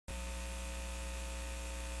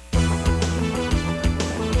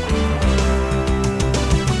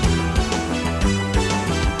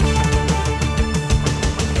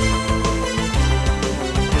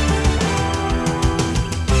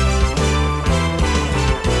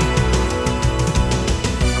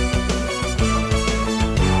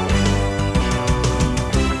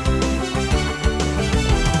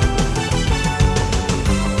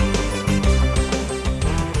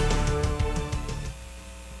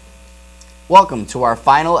Welcome to our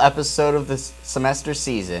final episode of this semester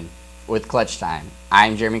season with Clutch Time.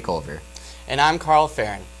 I'm Jeremy Culver. And I'm Carl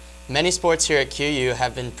Farron. Many sports here at QU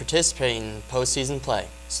have been participating in postseason play,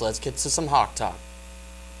 so let's get to some Hawk Talk.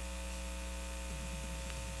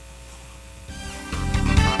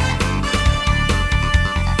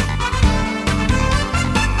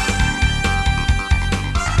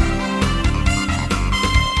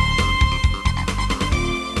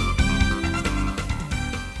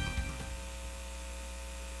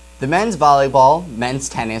 The men's volleyball, men's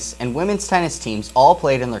tennis, and women's tennis teams all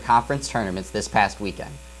played in their conference tournaments this past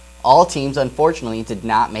weekend. All teams unfortunately did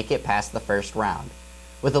not make it past the first round.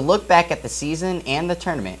 With a look back at the season and the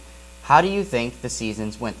tournament, how do you think the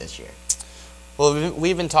seasons went this year? Well,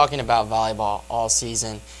 we've been talking about volleyball all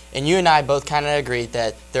season, and you and I both kind of agreed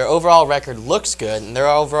that their overall record looks good, and their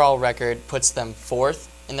overall record puts them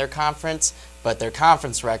fourth in their conference, but their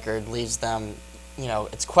conference record leaves them,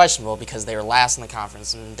 it's questionable because they were last in the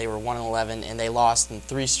conference, and they were 1-11, and they lost in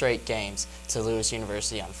 3 straight games to Lewis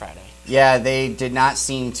University on Friday. Yeah, they did not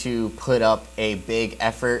seem to put up a big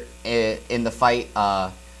effort in the fight.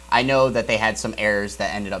 I know that they had some errors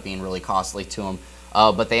that ended up being really costly to them,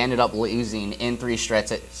 but they ended up losing in 3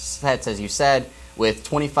 sets, as you said, with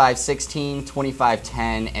 25-16,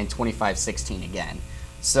 25-10, and 25-16 again.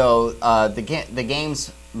 So the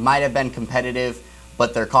games might have been competitive,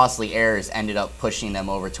 but their costly errors ended up pushing them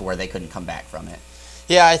over to where they couldn't come back from it.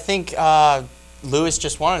 Yeah, I think Lewis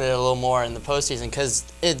just wanted it a little more in the postseason because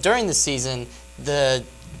during the season, the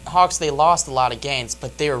Hawks, they lost a lot of games,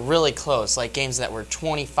 but they were really close, like games that were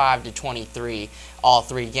 25-23 all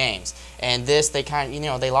 3 games. And this, they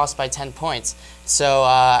they lost by 10 points. So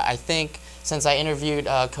I think since I interviewed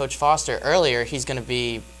Coach Foster earlier, he's going to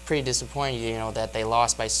be pretty disappointed, that they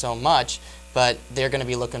lost by so much. But they're going to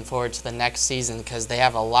be looking forward to the next season because they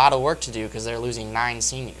have a lot of work to do because they're losing 9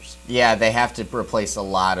 seniors. Yeah, they have to replace a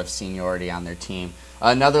lot of seniority on their team.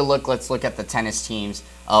 Let's look at the tennis teams.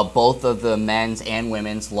 Both of the men's and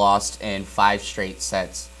women's lost in 5 straight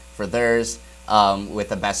sets for theirs, with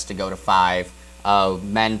the best to go to 5.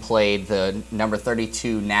 Men played the number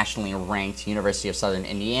 32 nationally ranked University of Southern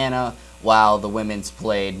Indiana, while the women's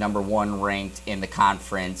played number 1 ranked in the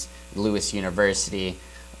conference, Lewis University.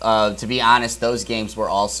 To be honest, those games were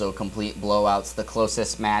also complete blowouts. The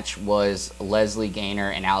closest match was Leslie Gaynor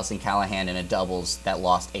and Allison Callahan in a doubles that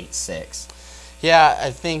lost 8-6. Yeah, I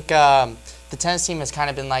think the tennis team has kind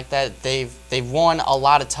of been like that. They've won a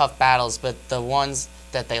lot of tough battles, but the ones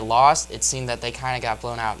that they lost, it seemed that they kind of got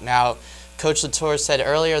blown out. Now, Coach Latour said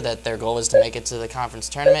earlier that their goal was to make it to the conference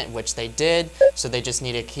tournament, which they did, so they just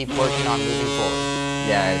need to keep working on moving forward.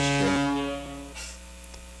 Yeah, it's true.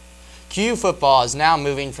 QU football is now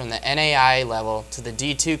moving from the NAIA level to the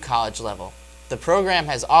D2 college level. The program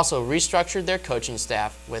has also restructured their coaching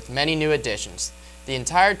staff with many new additions. The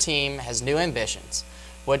entire team has new ambitions.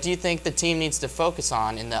 What do you think the team needs to focus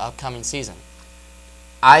on in the upcoming season?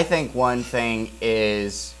 I think one thing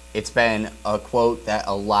is, it's been a quote that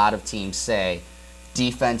a lot of teams say,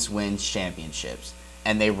 defense wins championships,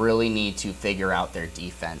 and they really need to figure out their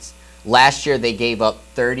defense. Last year they gave up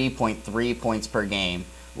 30.3 points per game,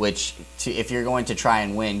 which if you're going to try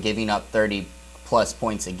and win, giving up 30-plus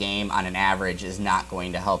points a game on an average is not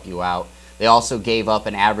going to help you out. They also gave up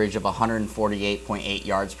an average of 148.8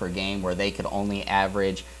 yards per game, where they could only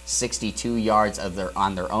average 62 yards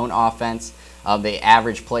on their own offense. The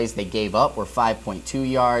average plays they gave up were 5.2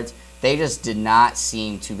 yards. They just did not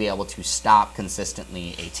seem to be able to stop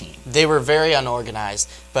consistently a team. They were very unorganized,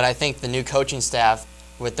 but I think the new coaching staff,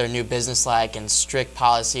 with their new business-like and strict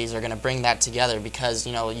policies, are going to bring that together because,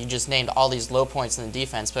 you just named all these low points in the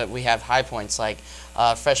defense, but we have high points like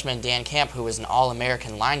freshman Dan Camp, who was an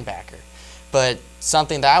All-American linebacker. But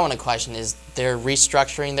something that I want to question is they're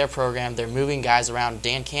restructuring their program. They're moving guys around.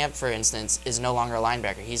 Dan Camp, for instance, is no longer a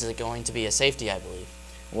linebacker. He's going to be a safety, I believe.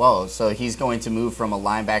 Whoa, so he's going to move from a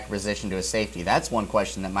linebacker position to a safety. That's one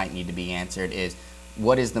question that might need to be answered is,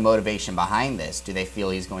 what is the motivation behind this? Do they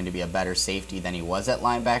feel he's going to be a better safety than he was at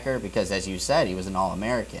linebacker? Because, as you said, he was an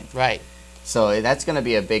All-American. Right. So that's going to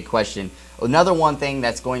be a big question. Another one thing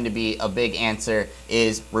that's going to be a big answer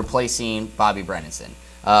is replacing Bobby Brennison.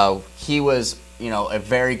 He was, a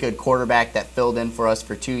very good quarterback that filled in for us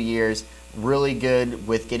for 2 years. Really good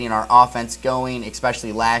with getting our offense going,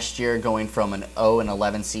 especially last year, going from an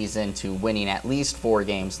 0-11 season to winning at least 4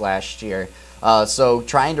 games last year. So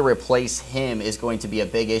trying to replace him is going to be a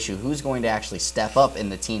big issue. Who's going to actually step up in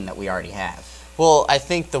the team that we already have? Well, I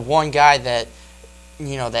think the one guy that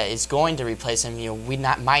that is going to replace him. We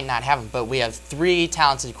might not have him, but we have 3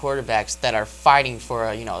 talented quarterbacks that are fighting for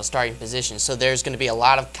a starting position. So there's going to be a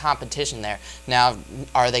lot of competition there. Now,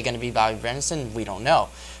 are they going to be Bobby Bredesen? We don't know,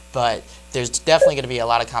 but there's definitely going to be a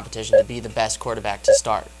lot of competition to be the best quarterback to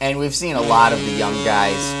start. And we've seen a lot of the young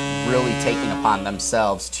guys really taking upon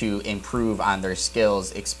themselves to improve on their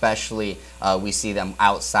skills, especially we see them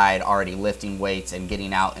outside already lifting weights and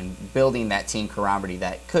getting out and building that team camaraderie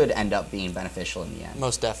that could end up being beneficial in the end.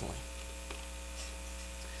 Most definitely.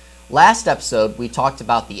 Last episode, we talked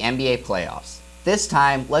about the NBA playoffs. This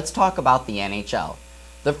time, let's talk about the NHL.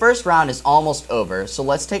 The first round is almost over, so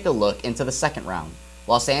let's take a look into the second round.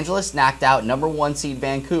 Los Angeles knocked out number 1 seed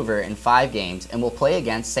Vancouver in 5 games and will play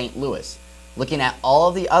against St. Louis. Looking at all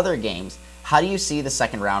of the other games, how do you see the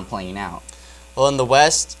second round playing out? Well, in the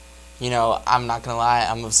West, I'm not going to lie,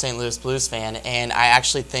 I'm a St. Louis Blues fan, and I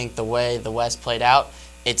actually think the way the West played out,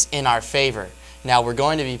 it's in our favor. Now, we're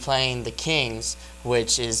going to be playing the Kings,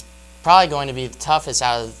 which is probably going to be the toughest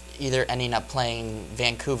out of either ending up playing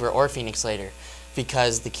Vancouver or Phoenix later,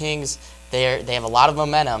 because the Kings, they have a lot of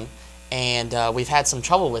momentum, and we've had some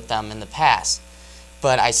trouble with them in the past.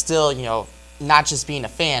 But I still, not just being a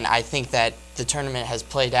fan, I think that the tournament has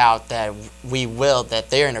played out that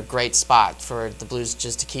they're in a great spot for the Blues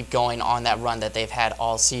just to keep going on that run that they've had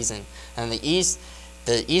all season. And the East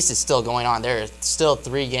is still going on. There are still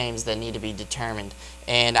 3 games that need to be determined.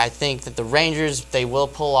 And I think that the Rangers, they will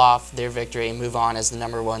pull off their victory and move on as the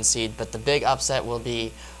number 1 seed. But the big upset will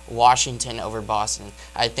be Washington over Boston.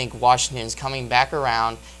 I think Washington is coming back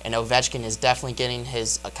around, and Ovechkin is definitely getting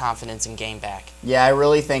his confidence and game back. Yeah, I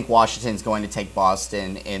really think Washington's going to take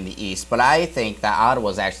Boston in the East, but I think that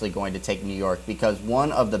Ottawa's actually going to take New York because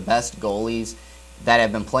one of the best goalies that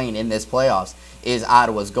have been playing in this playoffs is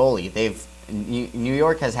Ottawa's goalie. New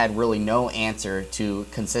York has had really no answer to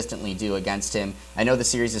consistently do against him. I know the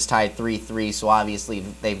series is tied 3-3, so obviously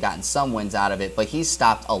they've gotten some wins out of it, but he's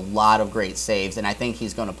stopped a lot of great saves, and I think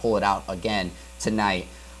he's going to pull it out again tonight.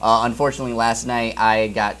 Unfortunately, last night I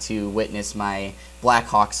got to witness my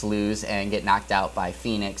Blackhawks lose and get knocked out by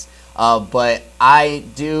Phoenix. But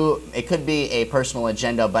it could be a personal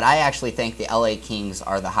agenda, but I actually think the LA Kings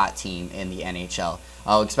are the hot team in the NHL.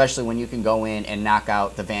 Especially when you can go in and knock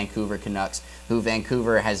out the Vancouver Canucks, who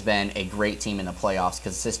Vancouver has been a great team in the playoffs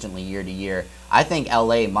consistently year to year. I think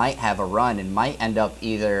LA might have a run and might end up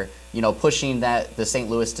either pushing the St.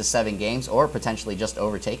 Louis to 7 games or potentially just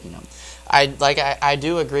overtaking them. I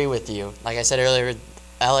do agree with you. Like I said earlier,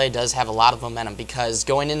 LA does have a lot of momentum because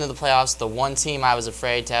going into the playoffs, the one team I was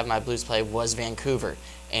afraid to have my Blues play was Vancouver,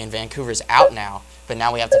 and Vancouver's out now, but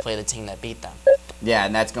now we have to play the team that beat them. Yeah,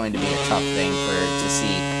 and that's going to be a tough thing to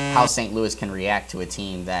see how St. Louis can react to a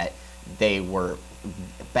team that they were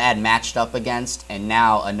bad matched up against, and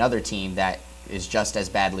now another team that is just as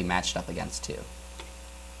badly matched up against too.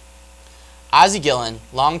 Ozzie Guillen,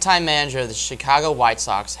 longtime manager of the Chicago White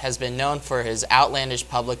Sox, has been known for his outlandish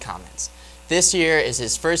public comments. This year is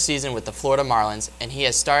his first season with the Florida Marlins, and he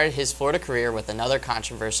has started his Florida career with another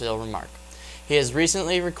controversial remark. He has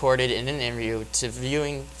recently recorded in an interview to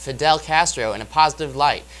viewing Fidel Castro in a positive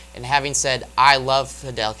light and having said, "I love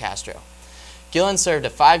Fidel Castro." Guillen served a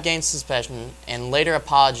 5-game suspension and later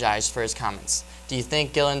apologized for his comments. Do you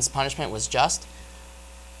think Gillen's punishment was just?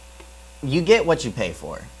 You get what you pay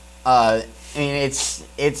for. I mean,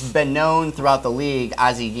 it's been known throughout the league,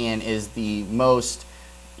 Ozzie Guillen is the most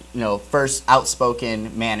first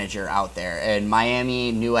outspoken manager out there, and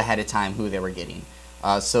Miami knew ahead of time who they were getting.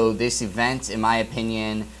 So this event, in my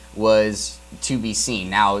opinion, was to be seen.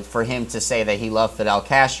 Now, for him to say that he loved Fidel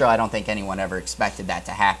Castro, I don't think anyone ever expected that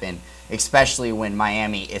to happen, especially when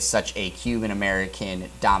Miami is such a Cuban-American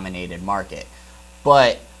dominated market.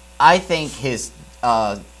 But I think his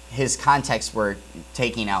contexts were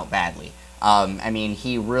taken out badly. I mean,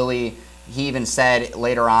 he even said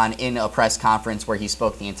later on in a press conference where he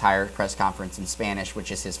spoke the entire press conference in Spanish,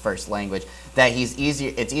 which is his first language, that it's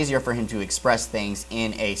easier for him to express things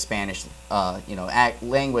in a Spanish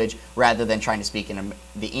language rather than trying to speak in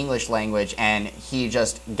the English language, and he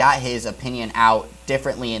just got his opinion out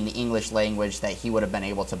differently in the English language that he would have been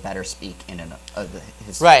able to better speak in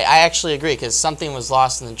his... Right, I actually agree, because something was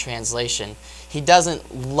lost in the translation. He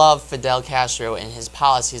doesn't love Fidel Castro and his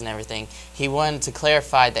policies and everything. He wanted to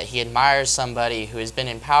clarify that he admires somebody who has been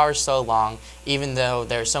in power so long, even though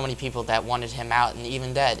there are so many people that wanted him out and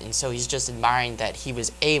even dead. And so he's just admiring that he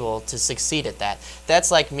was able to succeed at that. That's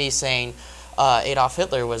like me saying Adolf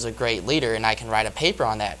Hitler was a great leader and I can write a paper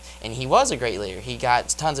on that. And he was a great leader. He got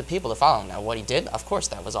tons of people to follow him. Now, what he did, of course,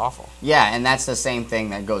 that was awful. Yeah, and that's the same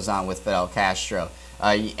thing that goes on with Fidel Castro.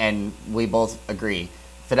 And we both agree.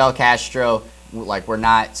 Fidel Castro Like, we're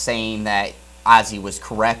not saying that Ozzie was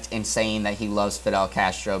correct in saying that he loves Fidel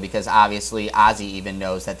Castro, because obviously Ozzie even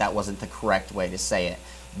knows that that wasn't the correct way to say it.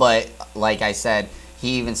 But like I said,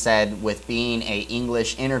 he even said with being a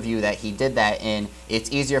English interview that he did that in,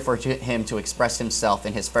 it's easier for him to express himself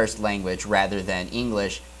in his first language rather than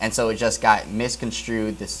English, and so it just got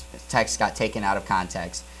misconstrued. This text got taken out of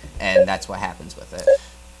context, and that's what happens with it.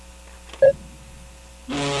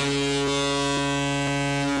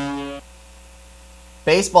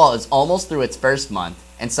 Baseball is almost through its first month,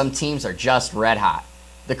 and some teams are just red hot.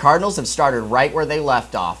 The Cardinals have started right where they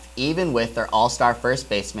left off, even with their all-star first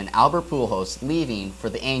baseman Albert Pujols leaving for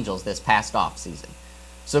the Angels this past offseason.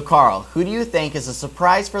 So Carl, who do you think is a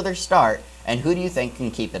surprise for their start, and who do you think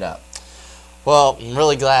can keep it up? Well, I'm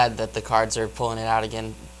really glad that the Cards are pulling it out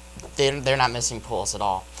again. They're not missing Pujols at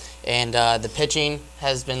all. And the pitching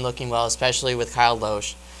has been looking well, especially with Kyle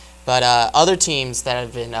Lohse. But other teams that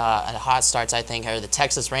have been hot starts, I think, are the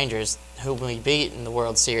Texas Rangers, who we beat in the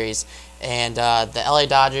World Series, and the LA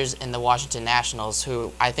Dodgers and the Washington Nationals,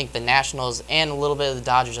 who I think the Nationals and a little bit of the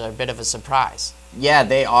Dodgers are a bit of a surprise. Yeah,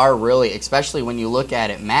 they are really, especially when you look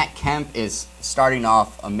at it. Matt Kemp is starting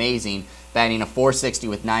off amazing, batting a .460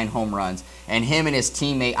 with 9 home runs, and him and his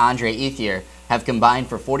teammate Andre Ethier have combined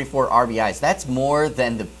for 44 RBIs. That's more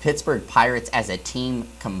than the Pittsburgh Pirates as a team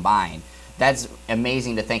combined. That's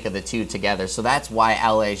amazing to think of the two together. So that's why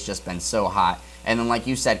LA's just been so hot. And then, like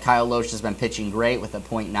you said, Kyle Lohse has been pitching great with a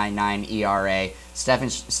 .99 ERA.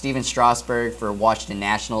 Steven Strasburg for Washington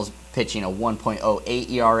Nationals pitching a 1.08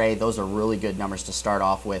 ERA. Those are really good numbers to start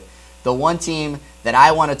off with. The one team that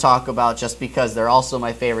I want to talk about, just because they're also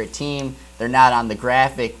my favorite team, they're not on the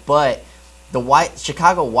graphic, but the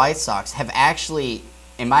Chicago White Sox have actually,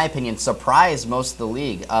 in my opinion, surprised most of the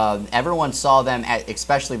league. Everyone saw them,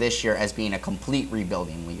 especially this year, as being a complete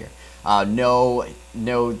rebuilding year. No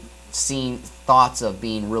thoughts of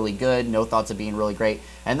being really good, no thoughts of being really great,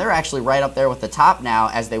 and they're actually right up there with the top now,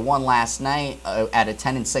 as they won last night at a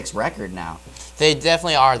 10-6 record now. They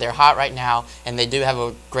definitely are. They're hot right now, and they do have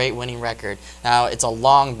a great winning record. Now, it's a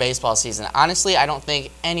long baseball season. Honestly, I don't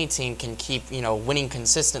think any team can keep, winning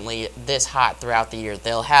consistently this hot throughout the year.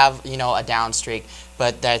 They'll have, a down streak,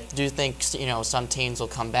 but I do think, some teams will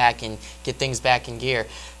come back and get things back in gear.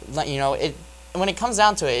 When it comes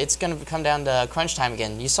down to it, it's going to come down to crunch time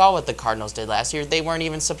again. You saw what the Cardinals did last year. They weren't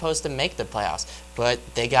even supposed to make the playoffs, but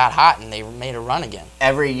they got hot and they made a run again.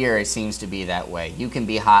 Every year it seems to be that way. You can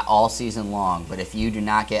be hot all season long, but if you do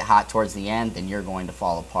not get hot towards the end, then you're going to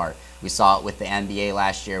fall apart. We saw it with the NBA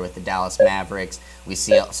last year with the Dallas Mavericks. We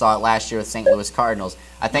saw it last year with St. Louis Cardinals.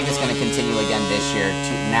 I think it's going to continue again this year.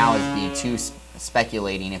 Now is be too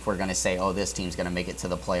speculating if we're going to say, oh, this team's going to make it to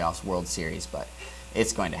the playoffs, World Series, but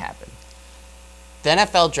it's going to happen. The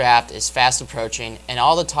NFL draft is fast approaching, and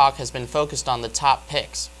all the talk has been focused on the top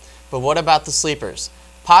picks. But what about the sleepers?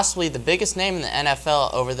 Possibly the biggest name in the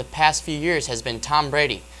NFL over the past few years has been Tom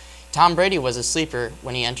Brady. Tom Brady was a sleeper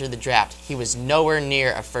when he entered the draft. He was nowhere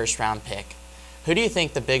near a first-round pick. Who do you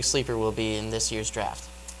think the big sleeper will be in this year's draft?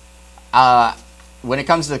 When it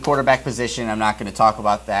comes to the quarterback position, I'm not going to talk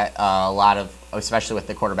about that. Especially with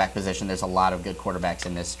the quarterback position, there's a lot of good quarterbacks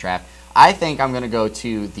in this draft. I think I'm going to go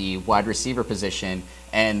to the wide receiver position,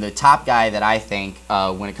 and the top guy that I think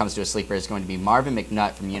when it comes to a sleeper is going to be Marvin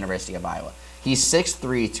McNutt from the University of Iowa. He's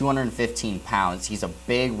 6'3", 215 pounds. He's a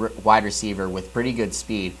big wide receiver with pretty good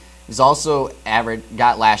speed. He's also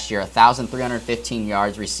got last year 1,315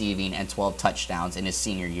 yards receiving and 12 touchdowns in his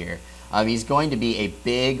senior year. He's going to be a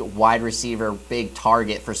big wide receiver, big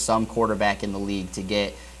target for some quarterback in the league to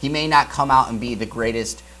get. He may not come out and be the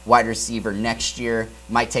greatest wide receiver next year.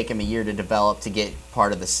 Might take him a year to develop to get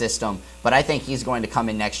part of the system, but I think he's going to come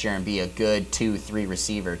in next year and be a good 2-3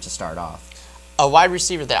 receiver to start off. A wide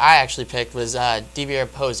receiver that I actually picked was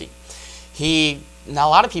DeVier Posey. Now, a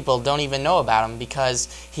lot of people don't even know about him because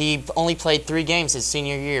he only played 3 games his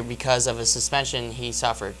senior year because of a suspension he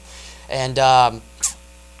suffered. And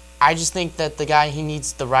I just think that he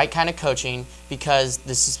needs the right kind of coaching, because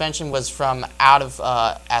the suspension was from out of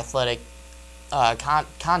athletic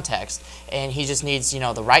context, and he just needs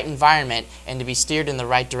the right environment and to be steered in the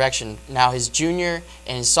right direction. Now, his junior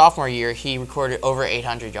and his sophomore year, he recorded over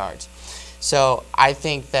 800 yards. So I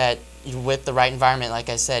think that with the right environment, like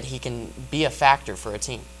I said, he can be a factor for a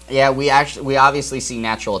team. Yeah, we obviously see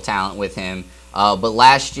natural talent with him. But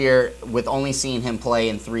last year, with only seeing him play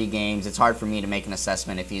in 3 games, it's hard for me to make an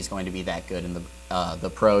assessment if he's going to be that good in the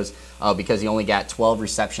pros, because he only got 12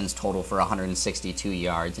 receptions total for 162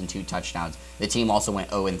 yards and 2 touchdowns. The team also went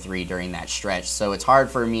 0-3 during that stretch, so it's hard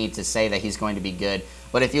for me to say that he's going to be good.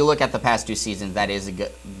 But if you look at the past 2 seasons, that is a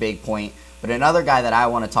big point. But another guy that I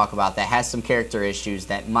want to talk about that has some character issues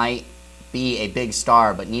that might be a big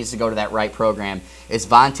star but needs to go to that right program is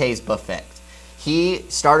Vontaze Burfict. He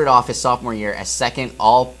started off his sophomore year as second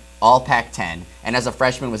all Pac-10, and as a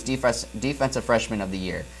freshman was defensive freshman of the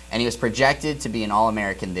year. And he was projected to be an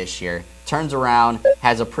All-American this year. Turns around,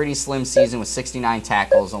 has a pretty slim season with 69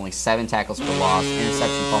 tackles, only 7 tackles for loss,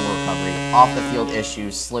 interception, fumble recovery, off-the-field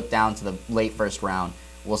issues, slipped down to the late first round.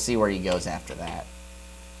 We'll see where he goes after that.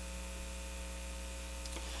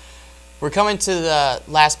 We're coming to the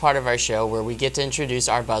last part of our show where we get to introduce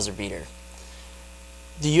our buzzer beater.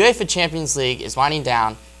 The UEFA Champions League is winding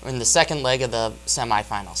down in the second leg of the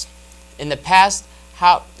semifinals. In the past,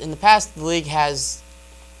 the league has,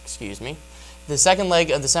 the second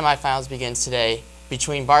leg of the semifinals begins today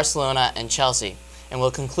between Barcelona and Chelsea, and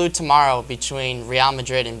will conclude tomorrow between Real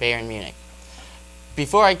Madrid and Bayern Munich.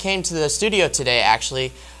 Before I came to the studio today,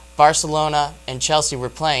 actually, Barcelona and Chelsea were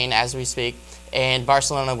playing as we speak, and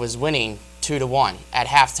Barcelona was winning 2-1 at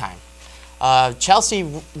halftime. Chelsea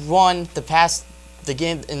won the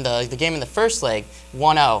game in the first leg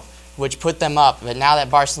 1-0, which put them up. But now that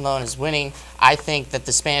Barcelona is winning, I think that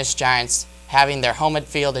the Spanish Giants, having their home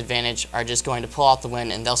field advantage, are just going to pull out the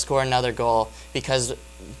win, and they'll score another goal, because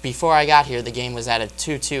before I got here the game was at a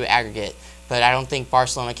 2-2 aggregate, but I don't think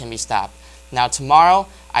Barcelona can be stopped. Now tomorrow,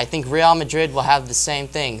 I think Real Madrid will have the same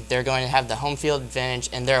thing. They're going to have the home field advantage,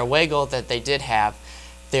 and their away goal that they did have,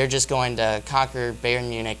 they're just going to conquer Bayern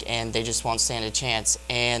Munich, and they just won't stand a chance.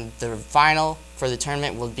 And the final for the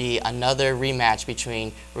tournament will be another rematch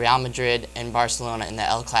between Real Madrid and Barcelona in the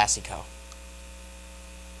El Clasico.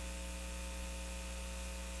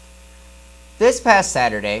 This past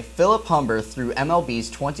Saturday, Philip Humber threw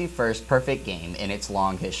MLB's 21st perfect game in its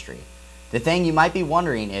long history. The thing you might be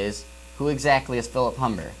wondering is, who exactly is Philip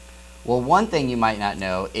Humber? Well, one thing you might not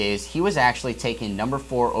know is he was actually taken number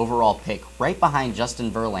 4 overall pick right behind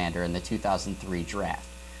Justin Verlander in the 2003 draft.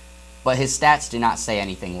 But his stats do not say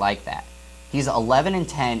anything like that. He's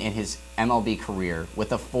 11-10 in his MLB career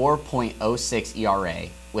with a 4.06 ERA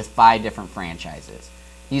with 5 different franchises.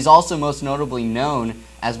 He's also most notably known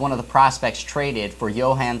as one of the prospects traded for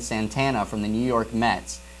Johan Santana from the New York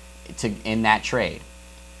Mets in that trade.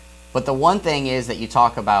 But the one thing is that you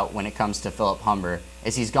talk about when it comes to Philip Humber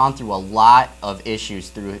is he's gone through a lot of issues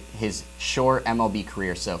through his short MLB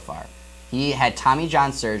career so far. He had Tommy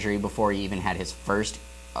John surgery before he even had his first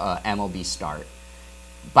MLB start.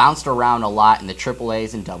 Bounced around a lot in the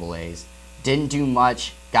AAAs and AAs. Didn't do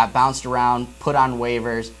much, got bounced around, put on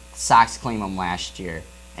waivers. Sox claim him last year.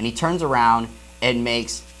 And he turns around and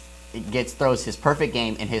throws his perfect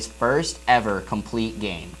game in his first ever complete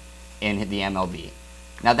game in the MLB.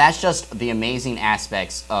 Now that's just the amazing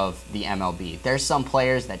aspects of the MLB. There's some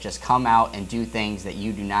players that just come out and do things that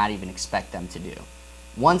you do not even expect them to do.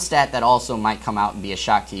 One stat that also might come out and be a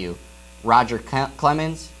shock to you, Roger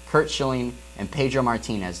Clemens, Curt Schilling, and Pedro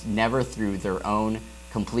Martinez never threw their own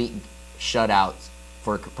complete shutouts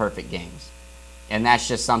for perfect games. And that's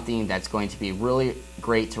just something that's going to be really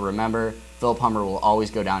great to remember. Philip Humber will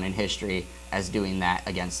always go down in history as doing that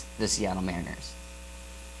against the Seattle Mariners.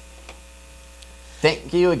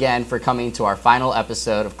 Thank you again for coming to our final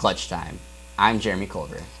episode of Clutch Time. I'm Jeremy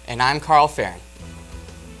Culver. And I'm Carl Farron.